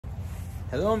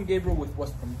Hello, I'm Gabriel with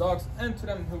What's From Dogs, and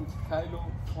today I'm here with Kylo.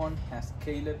 One has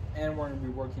Caleb, and we're going to be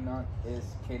working on is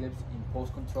Caleb's impulse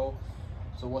control.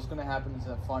 So what's going to happen is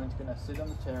that Fawn is going to sit on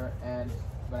the chair, and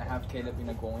I'm going to have Caleb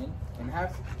go in, and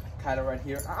have Kylo right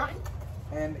here.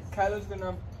 And Kylo's going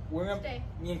to,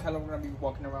 me and Kylo are going to be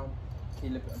walking around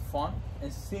Caleb and Fawn,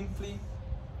 and simply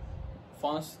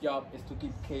Fawn's job is to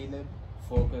keep Caleb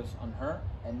focused on her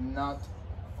and not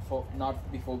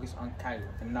be focused on Kylo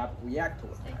and not react to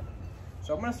Kylo.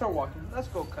 So I'm gonna start walking. Let's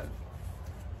go, Kylo.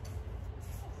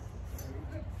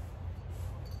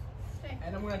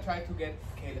 And I'm gonna try to get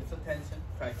Caleb's attention.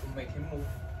 Try to make him move.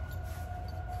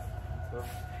 So,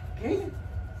 Caleb.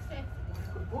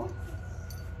 Good boy.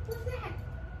 Who's that?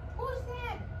 Who's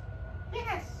that?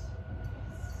 Yes.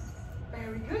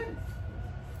 Very good.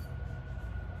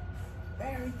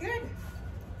 Very good.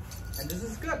 And this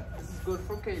is good. This is good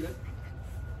for Caleb.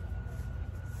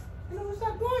 You know, who's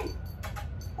that boy?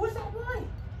 Who's that boy?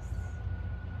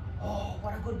 Oh,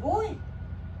 what a good boy.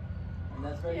 And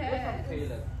that's very good from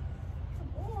Caleb.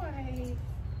 Good boy.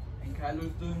 And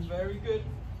Kylo's doing very good.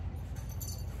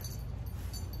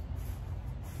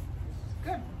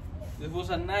 Good. This was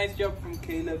a nice job from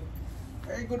Caleb.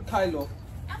 Very good, Kylo.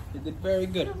 You did very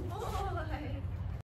good. Good boy.